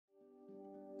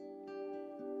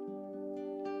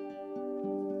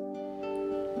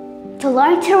To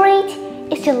learn to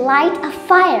read is to light a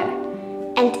fire,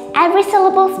 and every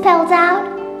syllable spelled out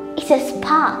is a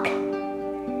spark.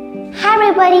 Hi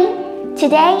everybody,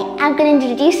 today I'm going to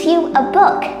introduce you a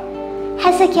book,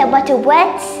 Hezekiah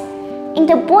Butterworth's In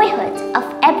the Boyhood of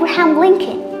Abraham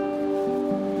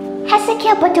Lincoln.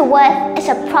 Hezekiah Butterworth is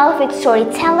a prolific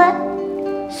storyteller,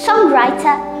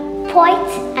 songwriter, poet,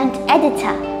 and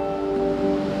editor.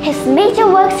 His major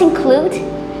works include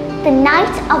The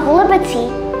Knight of Liberty,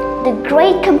 The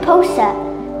Great Composer,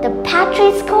 The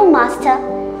Patriot Schoolmaster,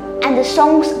 and The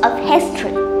Songs of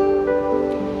History.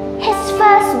 His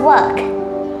first work,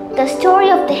 The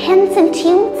Story of the Hymns and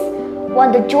Tunes,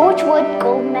 won the George Wood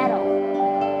Gold Medal.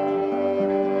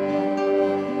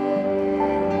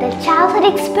 The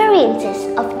childhood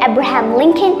experiences of Abraham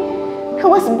Lincoln, who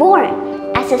was born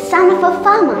as the son of a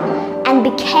farmer and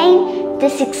became the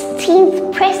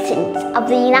 16th President of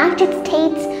the United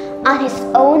States on his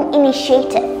own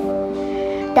initiative.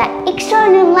 The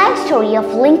extraordinary life story of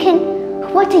Lincoln,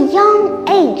 who at a young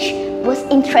age was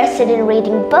interested in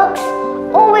reading books,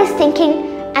 always thinking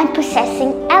and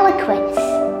possessing eloquence.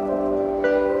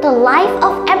 The life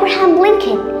of Abraham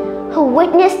Lincoln, who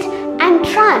witnessed and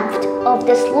triumphed of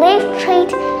the slave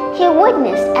trade he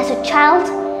witnessed as a child,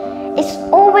 is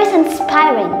always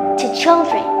inspiring to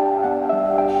children.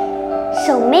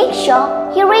 So make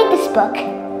sure you read this book.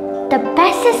 The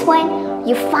best is when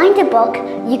you find a book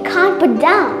you can't put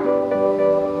down.